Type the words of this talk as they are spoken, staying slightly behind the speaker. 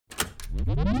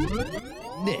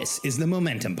This is the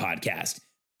Momentum Podcast.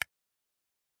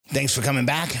 Thanks for coming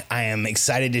back. I am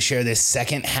excited to share this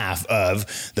second half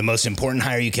of the most important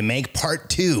hire you can make, part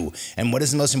 2. And what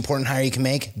is the most important hire you can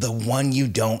make? The one you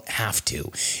don't have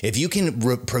to. If you can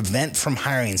prevent from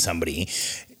hiring somebody,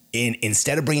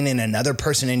 instead of bringing in another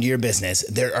person into your business,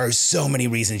 there are so many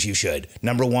reasons you should.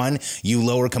 Number one, you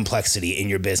lower complexity in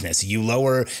your business. You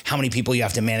lower how many people you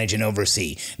have to manage and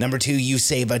oversee. Number two, you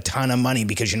save a ton of money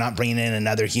because you're not bringing in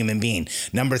another human being.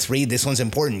 Number three, this one's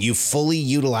important. You fully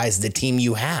utilize the team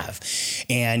you have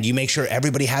and you make sure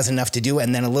everybody has enough to do,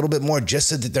 and then a little bit more just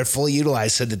so that they're fully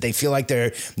utilized, so that they feel like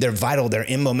they're vital, they're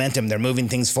in momentum, they're moving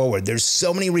things forward. There's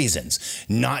so many reasons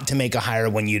not to make a hire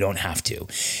when you don't have to.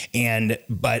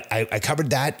 But I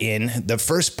covered that in the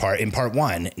first part, in part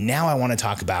 1. Now I want to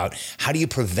talk about how do you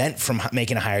prevent from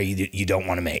making a hire you don't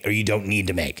want to make or you don't need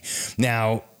to make.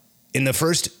 Now, in the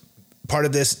first part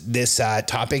of this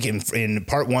topic, in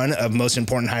part 1 of most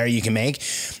important hire you can make,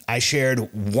 I shared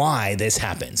why this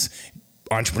happens.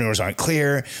 Entrepreneurs aren't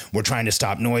clear, we're trying to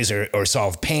stop noise or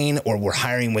solve pain, or we're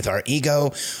hiring with our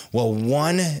ego. Well,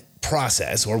 one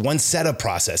process or one set of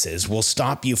processes will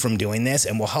stop you from doing this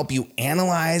and will help you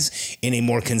analyze in a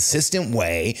more consistent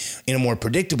way, in a more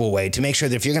predictable way, to make sure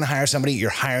that if you're going to hire somebody,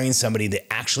 you're hiring somebody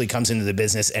that actually comes into the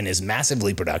business and is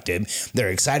massively productive.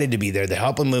 They're excited to be there. They're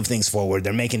helping move things forward.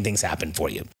 They're making things happen for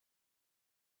you.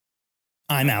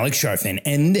 I'm Alex Sharfin,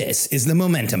 and this is the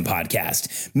Momentum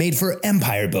Podcast, made for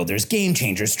empire builders, game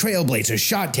changers, trailblazers,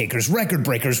 shot takers, record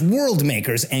breakers, world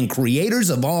makers, and creators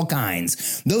of all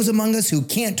kinds. Those among us who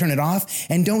can't turn it off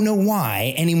and don't know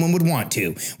why anyone would want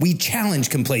to. We challenge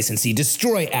complacency,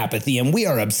 destroy apathy, and we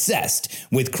are obsessed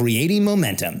with creating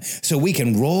momentum so we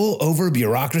can roll over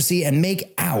bureaucracy and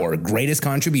make our greatest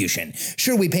contribution.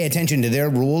 Sure, we pay attention to their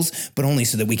rules, but only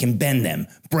so that we can bend them,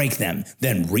 break them,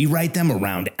 then rewrite them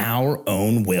around our own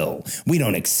will. We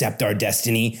don't accept our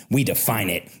destiny, we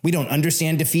define it. We don't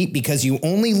understand defeat because you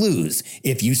only lose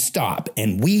if you stop,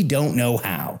 and we don't know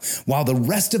how. While the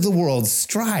rest of the world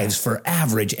strives for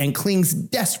average and clings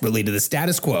desperately to the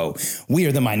status quo, we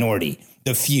are the minority,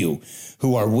 the few,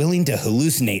 who are willing to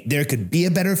hallucinate there could be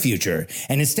a better future.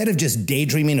 And instead of just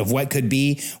daydreaming of what could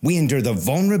be, we endure the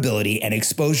vulnerability and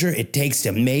exposure it takes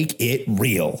to make it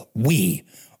real. We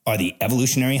are the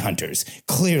evolutionary hunters,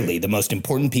 clearly the most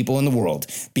important people in the world,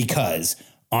 because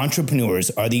entrepreneurs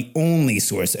are the only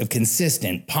source of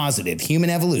consistent, positive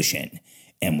human evolution,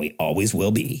 and we always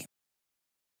will be.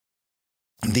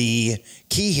 The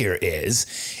key here is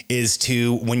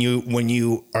to, when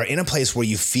you are in a place where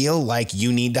you feel like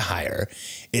you need to hire,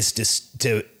 is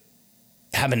to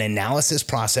have an analysis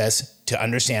process to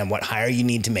understand what hire you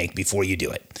need to make before you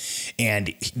do it.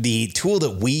 And the tool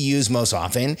that we use most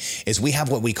often is we have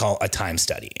what we call a time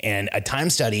study. And a time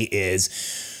study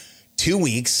is 2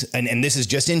 weeks, and this is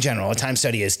just in general, a time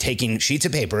study is taking sheets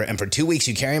of paper, and for 2 weeks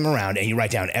you carry them around and you write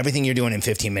down everything you're doing in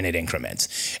 15-minute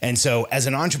increments. And so as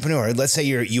an entrepreneur, let's say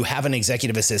you have an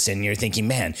executive assistant and you're thinking,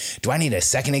 man, do I need a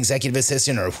second executive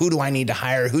assistant, or who do I need to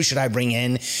hire? Who should I bring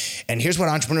in? And here's what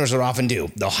entrepreneurs will often do.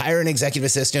 They'll hire an executive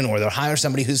assistant, or they'll hire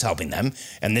somebody who's helping them.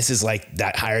 And this is like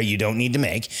that hire you don't need to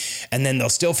make. And then they'll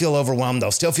still feel overwhelmed.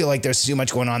 They'll still feel like there's too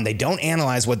much going on. They don't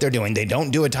analyze what they're doing. They don't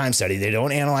do a time study. They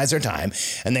don't analyze their time.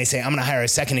 And they say, I'm going to hire a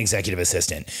second executive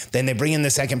assistant. Then they bring in the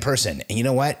second person. And you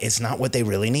know what? It's not what they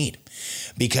really need.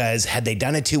 Because had they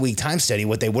done a 2-week time study,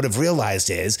 what they would have realized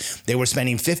is they were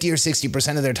spending 50 or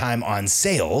 60% of their time on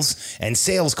sales and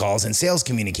sales calls and sales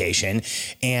communication.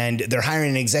 And they're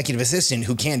hiring an executive assistant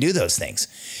who can't do those things.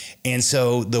 And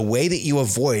so the way that you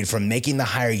avoid from making the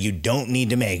hire you don't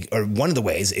need to make, or one of the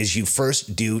ways, is you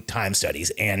first do time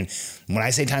studies. And when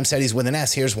I say time studies with an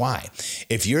S, here's why.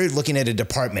 If you're looking at a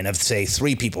department of, say,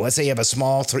 3 people, let's say you have a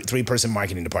small 3-person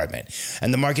marketing department,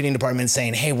 and the marketing department is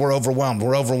saying, hey, we're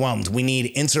overwhelmed. We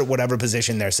need insert whatever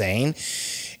position they're saying.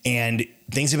 And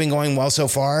things have been going well so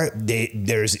far.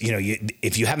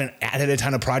 If you haven't added a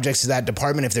ton of projects to that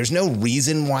department, if there's no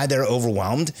reason why they're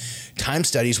overwhelmed, time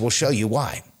studies will show you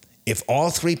why. If all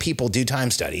 3 people do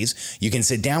time studies, you can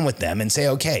sit down with them and say,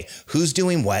 okay, who's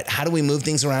doing what? How do we move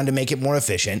things around to make it more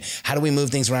efficient? How do we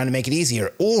move things around to make it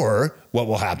easier? Or what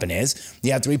will happen is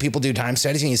you have 3 people do time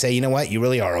studies and you say, you know what? You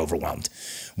really are overwhelmed.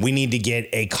 We need to get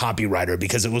a copywriter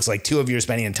because it looks like 2 of you are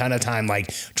spending a ton of time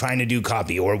like trying to do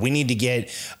copy. Or we need to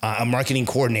get a marketing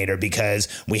coordinator because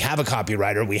we have a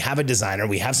copywriter, we have a designer,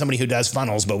 we have somebody who does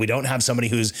funnels, but we don't have somebody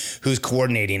who's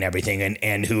coordinating everything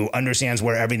and who understands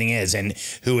where everything is and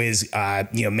who is is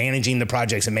managing the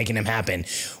projects and making them happen,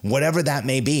 whatever that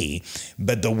may be.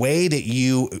 But the way that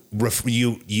you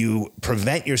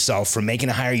prevent yourself from making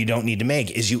a hire you don't need to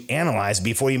make is you analyze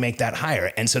before you make that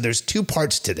hire. And so there's two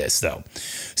parts to this, though.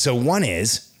 So one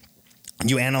is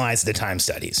you analyze the time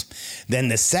studies. Then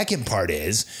the second part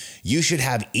is you should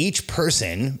have each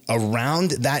person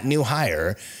around that new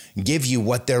hire give you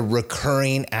what their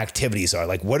recurring activities are.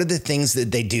 Like, what are the things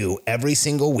that they do every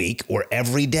single week or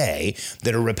every day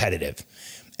that are repetitive?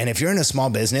 And if you're in a small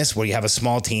business where you have a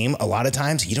small team, a lot of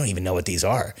times you don't even know what these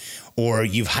are. Or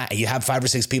you have 5 or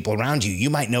 6 people around you. You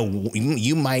might no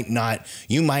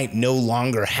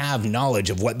longer have knowledge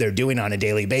of what they're doing on a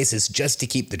daily basis just to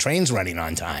keep the trains running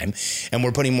on time. And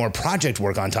we're putting more project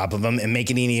work on top of them and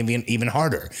making it even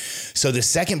harder. So the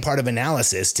second part of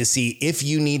analysis to see if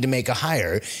you need to make a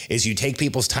hire is you take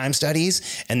people's time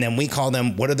studies, and then we call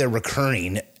them, what are their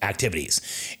recurring activities?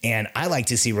 And I like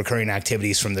to see recurring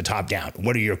activities from the top down.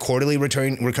 What are your quarterly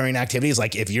recurring activities?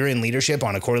 Like if you're in leadership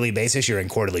on a quarterly basis, you're in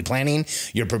quarterly planning.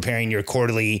 You're preparing your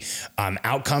quarterly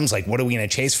outcomes. Like, what are we going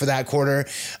to chase for that quarter?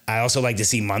 I also like to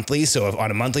see monthly. So if on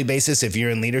a monthly basis, if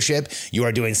you're in leadership, you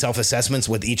are doing self-assessments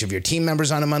with each of your team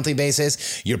members on a monthly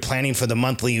basis. You're planning for the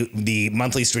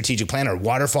monthly strategic plan, or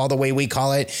waterfall, the way we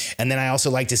call it. And then I also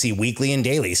like to see weekly and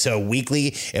daily. So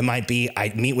weekly, it might be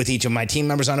I meet with each of my team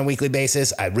members on a weekly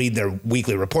basis. I read their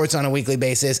weekly reports on a weekly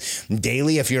basis.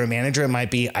 Daily, if you're a manager, it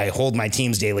might be I hold my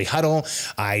team's daily huddle.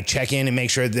 I check in and make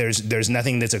sure there's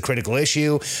nothing that's a critical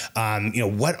issue.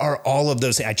 What are all of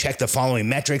those? I check the following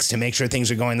metrics to make sure things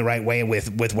are going the right way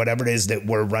with whatever it is that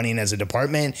we're running as a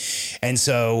department. And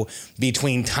so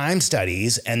between time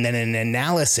studies and then an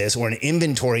analysis or an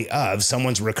inventory of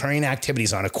someone's recurring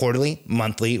activities on a quarterly,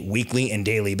 monthly, weekly, and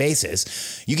daily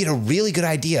basis, you get a really good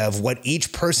idea of what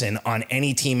each person on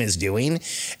any team is doing.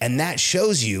 And that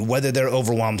shows you whether they're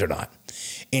overwhelmed or not.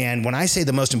 And when I say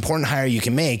the most important hire you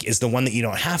can make is the one that you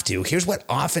don't have to, here's what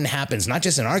often happens, not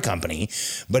just in our company,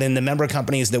 but in the member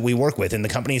companies that we work with, in the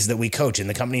companies that we coach, in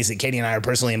the companies that Katie and I are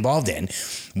personally involved in.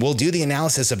 We'll do the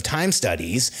analysis of time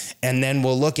studies, and then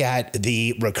we'll look at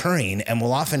the recurring, and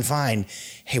we'll often find,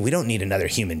 hey, we don't need another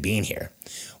human being here.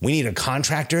 We need a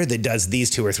contractor that does these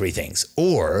 2 or 3 things,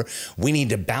 or we need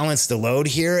to balance the load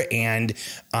here and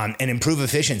improve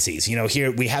efficiencies.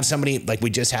 Here we have somebody, like we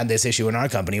just had this issue in our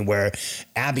company where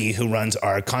Abby, who runs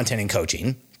our content and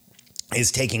coaching,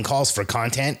 is taking calls for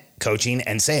content, coaching,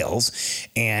 and sales,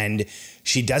 and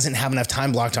she doesn't have enough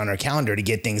time blocked on her calendar to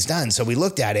get things done. So we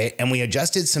looked at it and we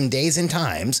adjusted some days and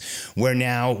times where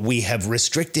now we have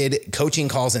restricted coaching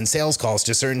calls and sales calls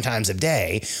to certain times of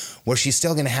day, where she's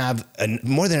still going to have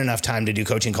more than enough time to do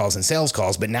coaching calls and sales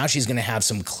calls. But now she's going to have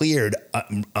some cleared,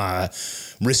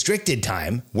 restricted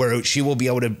time where she will be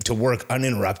able to work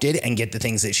uninterrupted and get the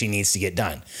things that she needs to get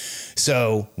done.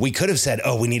 So we could have said,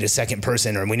 we need a second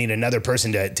person, or we need another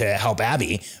person to help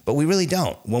Abby, but we really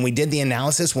don't. When we did the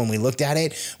analysis, when we looked at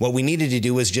it, what we needed to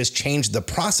do was just change the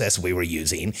process we were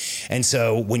using. And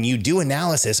so when you do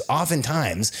analysis,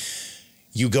 oftentimes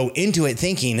you go into it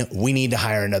thinking we need to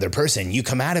hire another person. You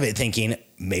come out of it thinking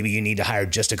maybe you need to hire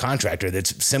just a contractor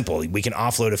that's simple. We can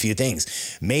offload a few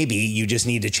things. Maybe you just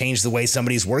need to change the way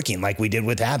somebody's working, like we did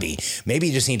with Abby. Maybe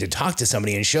you just need to talk to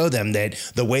somebody and show them that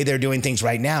the way they're doing things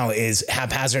right now is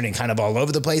haphazard and kind of all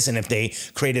over the place. And if they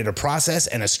created a process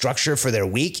and a structure for their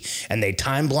week, and they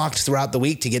time blocked throughout the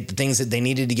week to get the things that they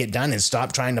needed to get done and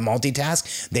stop trying to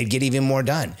multitask, they'd get even more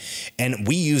done. And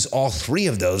we use all 3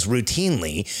 of those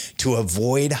routinely to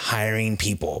avoid hiring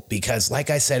people, because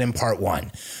like I said in part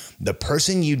 1, the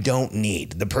person you don't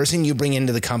need, the person you bring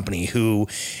into the company who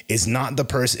is not the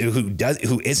person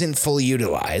who isn't fully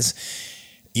utilized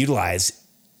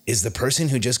is the person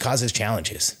who just causes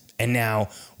challenges. And now,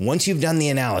 once you've done the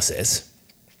analysis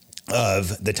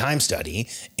of the time study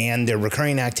and their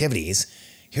recurring activities,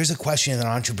 here's a question that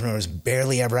entrepreneurs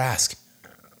barely ever ask.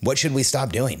 What should we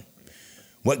stop doing?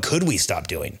 What could we stop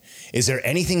doing? Is there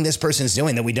anything this person's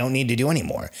doing that we don't need to do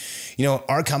anymore?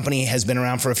 Our company has been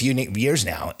around for a few years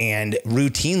now, and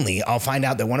routinely I'll find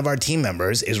out that one of our team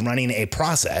members is running a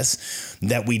process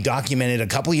that we documented a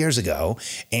couple years ago,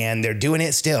 and they're doing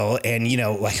it still. And,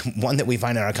 like one that we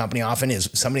find in our company often is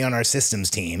somebody on our systems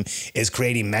team is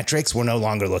creating metrics we're no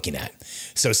longer looking at.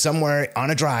 So somewhere on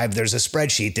a drive, there's a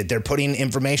spreadsheet that they're putting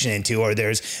information into, or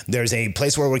there's a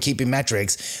place where we're keeping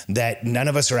metrics that none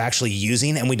of us are actually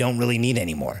using and we don't really need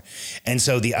anymore. And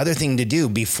so the other thing to do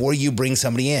before you bring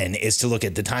somebody in is to look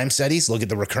at the time studies, look at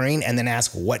the recurring, and then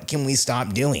ask, what can we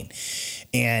stop doing?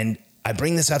 And I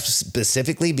bring this up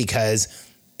specifically because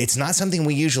it's not something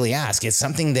we usually ask. It's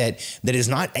something that is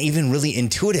not even really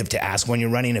intuitive to ask when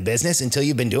you're running a business until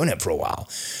you've been doing it for a while.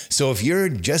 So if you're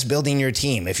just building your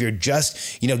team, if you're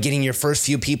just, getting your first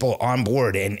few people on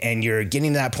board and you're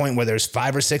getting to that point where there's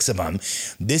 5 or 6 of them,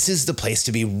 this is the place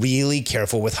to be really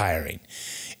careful with hiring.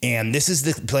 And this is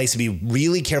the place to be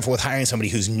really careful with hiring somebody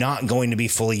who's not going to be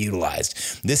fully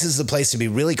utilized. This is the place to be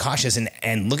really cautious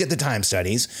and look at the time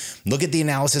studies, look at the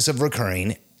analysis of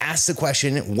recurring, ask the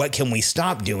question, what can we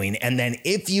stop doing? And then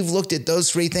if you've looked at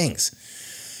those 3 things,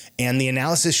 and the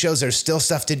analysis shows there's still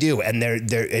stuff to do and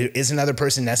there is another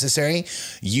person necessary,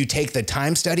 you take the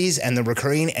time studies and the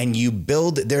recurring and you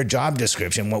build their job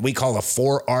description, what we call a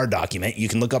 4R document. You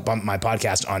can look up on my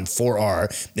podcast on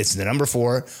 4R. It's the number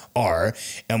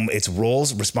 4R, and it's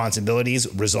roles,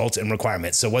 responsibilities, results, and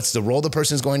requirements. So what's the role the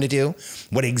person's going to do?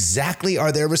 What exactly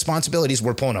are their responsibilities?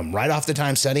 We're pulling them right off the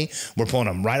time study. We're pulling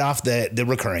them right off the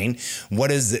recurring.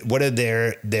 What are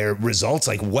their results?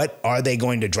 Like, what are they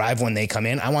going to drive when they come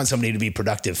in? I want somebody to be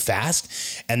productive fast.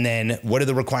 And then what are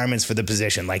the requirements for the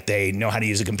position? Like, they know how to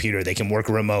use a computer, they can work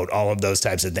remote, all of those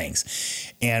types of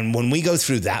things. And when we go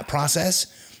through that process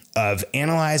of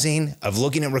analyzing, of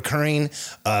looking at recurring,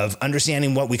 of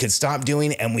understanding what we could stop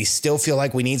doing, and we still feel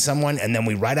like we need someone, and then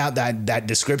we write out that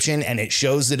description and it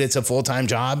shows that it's a full-time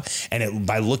job, and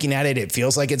by looking at it, it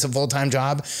feels like it's a full-time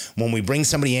job. When we bring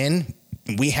somebody in,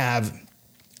 we have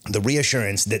the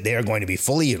reassurance that they are going to be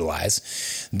fully utilized,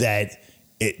 that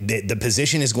the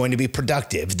position is going to be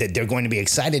productive, that they're going to be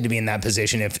excited to be in that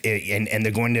position, and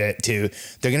they're going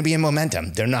to be in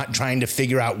momentum. They're not trying to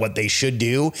figure out what they should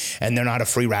do, and they're not a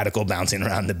free radical bouncing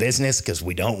around the business, because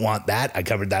we don't want that. I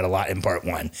covered that a lot in part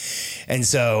 1. And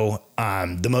so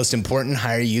the most important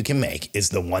hire you can make is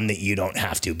the one that you don't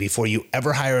have to. Before you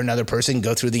ever hire another person,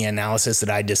 go through the analysis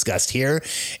that I discussed here,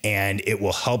 and it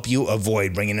will help you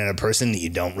avoid bringing in a person that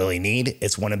you don't really need.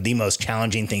 It's one of the most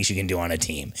challenging things you can do on a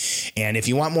team. And if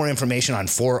you want more information on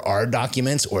 4R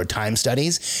documents or time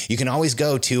studies, you can always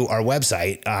go to our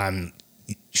website.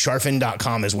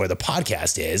 Charfen.com is where the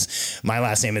podcast is. My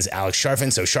last name is Alex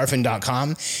Charfen, so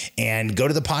Charfen.com, and go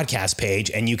to the podcast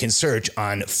page and you can search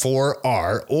on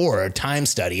 4R or time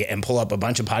study and pull up a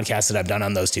bunch of podcasts that I've done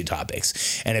on those 2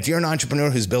 topics. And if you're an entrepreneur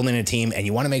who's building a team and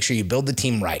you want to make sure you build the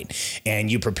team right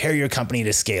and you prepare your company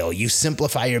to scale, you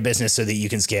simplify your business so that you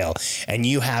can scale, and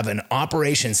you have an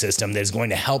operation system that is going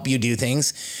to help you do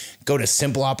things, go to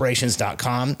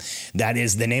simpleoperations.com. That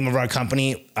is the name of our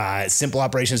company,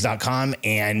 simpleoperations.com,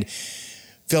 and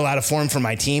fill out a form for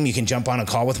my team. You can jump on a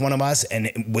call with one of us.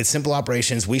 And with Simple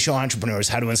Operations, we show entrepreneurs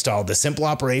how to install the Simple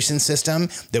Operations system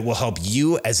that will help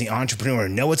you as the entrepreneur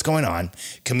know what's going on,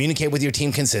 communicate with your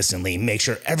team consistently, make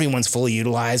sure everyone's fully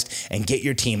utilized, and get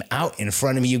your team out in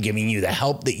front of you, giving you the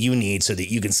help that you need so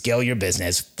that you can scale your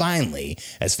business finally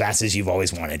as fast as you've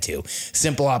always wanted to.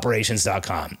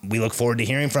 Simpleoperations.com. We look forward to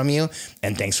hearing from you,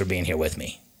 and thanks for being here with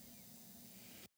me.